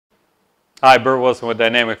Hi, Bert Wilson with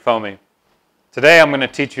Dynamic Foamy. Today I'm going to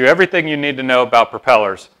teach you everything you need to know about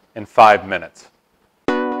propellers in 5 minutes.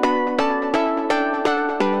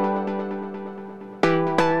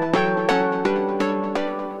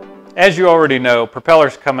 As you already know,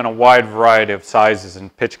 propellers come in a wide variety of sizes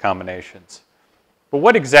and pitch combinations. But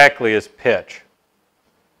what exactly is pitch?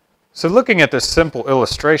 So looking at this simple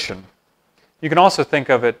illustration, you can also think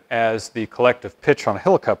of it as the collective pitch on a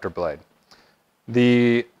helicopter blade.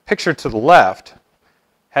 The picture to the left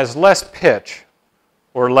has less pitch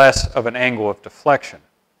or less of an angle of deflection,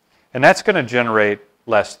 and that's going to generate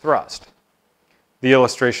less thrust. The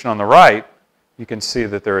illustration on the right, you can see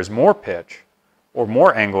that there is more pitch or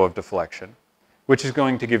more angle of deflection, which is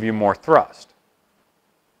going to give you more thrust.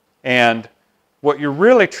 And what you're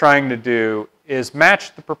really trying to do is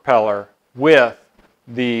match the propeller with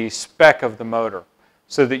the spec of the motor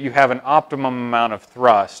so that you have an optimum amount of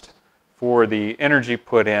thrust for the energy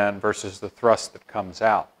put in versus the thrust that comes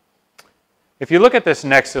out. If you look at this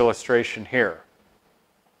next illustration here,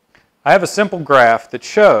 I have a simple graph that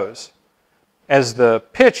shows as the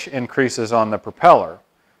pitch increases on the propeller,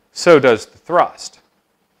 so does the thrust.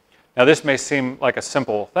 Now this may seem like a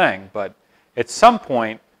simple thing, but at some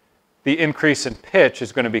point the increase in pitch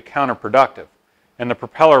is going to be counterproductive and the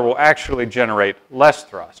propeller will actually generate less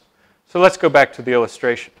thrust. So let's go back to the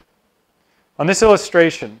illustration. On this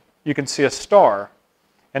illustration, you can see a star,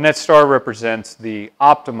 and that star represents the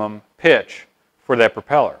optimum pitch for that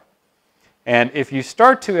propeller. And if you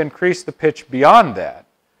start to increase the pitch beyond that,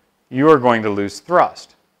 you are going to lose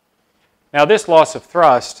thrust. Now this loss of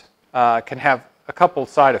thrust can have a couple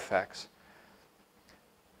side effects.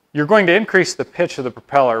 You're going to increase the pitch of the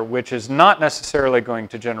propeller, which is not necessarily going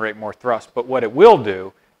to generate more thrust, but what it will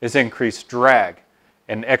do is increase drag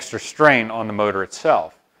and extra strain on the motor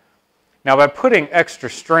itself. Now by putting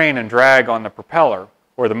extra strain and drag on the propeller,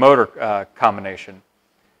 or the motor combination,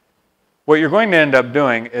 what you're going to end up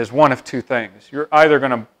doing is one of two things. You're either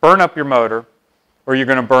going to burn up your motor, or you're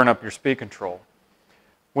going to burn up your speed control.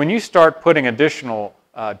 When you start putting additional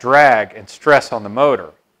drag and stress on the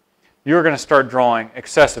motor, you're going to start drawing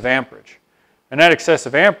excessive amperage. And that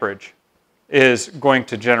excessive amperage is going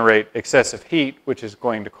to generate excessive heat, which is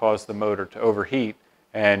going to cause the motor to overheat,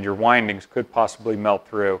 and your windings could possibly melt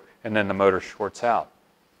through, and then the motor shorts out.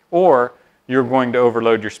 Or you're going to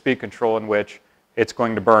overload your speed control, in which it's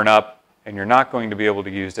going to burn up and you're not going to be able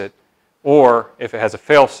to use it. Or if it has a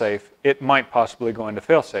fail-safe, it might possibly go into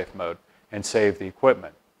fail-safe mode and save the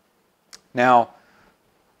equipment. Now,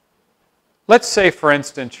 let's say, for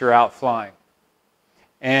instance, you're out flying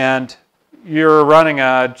and you're running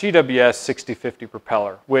a GWS 6050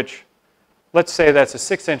 propeller, which, let's say that's a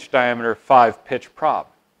 6-inch diameter, 5-pitch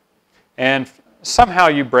prop. And somehow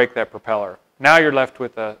you break that propeller. Now you're left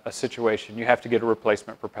with a situation. You have to get a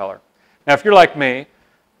replacement propeller. Now if you're like me,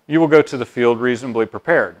 you will go to the field reasonably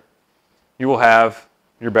prepared. You will have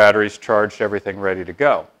your batteries charged, everything ready to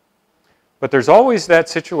go. But there's always that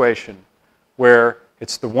situation where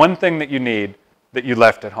it's the one thing that you need that you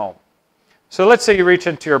left at home. So let's say you reach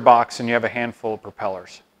into your box and you have a handful of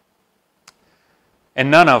propellers.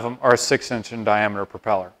 And none of them are a 6-inch in diameter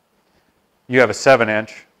propeller. You have a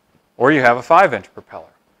 7-inch or you have a 5-inch propeller.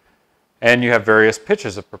 And you have various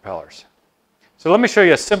pitches of propellers. So let me show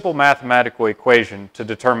you a simple mathematical equation to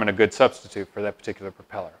determine a good substitute for that particular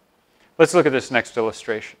propeller. Let's look at this next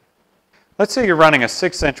illustration. Let's say you're running a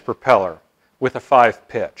 6-inch propeller with a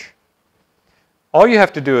 5-pitch. All you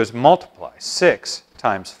have to do is multiply 6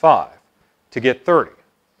 times 5 to get 30,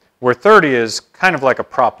 where 30 is kind of like a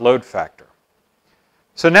prop load factor.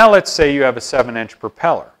 So now let's say you have a 7-inch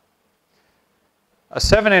propeller. A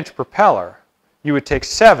 7-inch propeller, you would take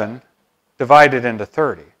 7 divided into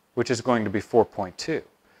 30, which is going to be 4.2.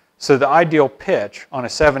 So the ideal pitch on a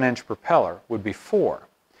 7-inch propeller would be 4.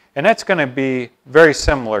 And that's going to be very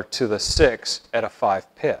similar to the 6 at a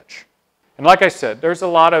 5-pitch. And like I said, there's a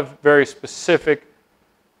lot of very specific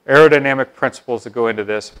aerodynamic principles that go into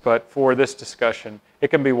this, but for this discussion, it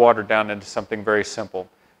can be watered down into something very simple,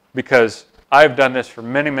 because I've done this for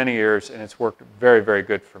many, many years and it's worked very, very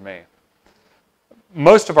good for me.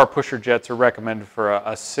 Most of our pusher jets are recommended for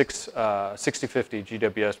a 6050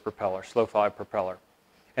 GWS propeller, slow fly propeller.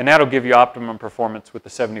 And that'll give you optimum performance with the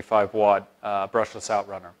 75-watt brushless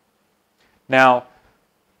outrunner. Now,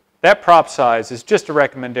 that prop size is just a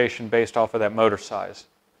recommendation based off of that motor size.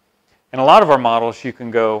 In a lot of our models, you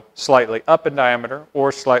can go slightly up in diameter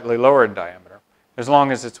or slightly lower in diameter, as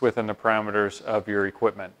long as it's within the parameters of your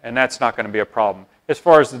equipment. And that's not going to be a problem as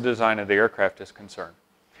far as the design of the aircraft is concerned.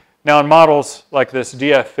 Now in models like this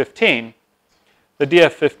DF-15, the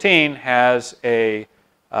DF-15 has a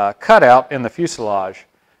cutout in the fuselage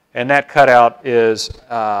and that cutout is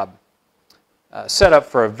set up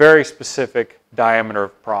for a very specific diameter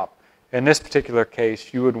of prop. In this particular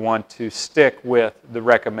case, you would want to stick with the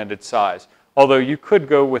recommended size. Although you could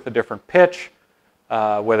go with a different pitch,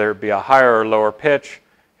 whether it be a higher or lower pitch.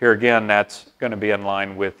 Here again, that's going to be in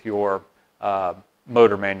line with your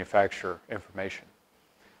motor manufacturer information.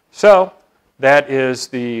 So that is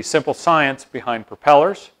the simple science behind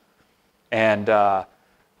propellers. And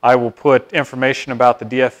I will put information about the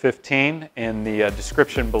DF15 in the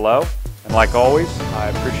description below. And like always, I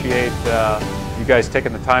appreciate you guys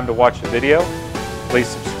taking the time to watch the video. Please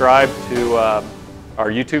subscribe to our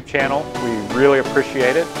YouTube channel. We really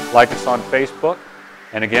appreciate it. Like us on Facebook.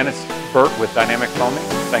 And again, it's Bert with Dynamic Foamy.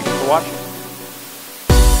 Thank you for watching.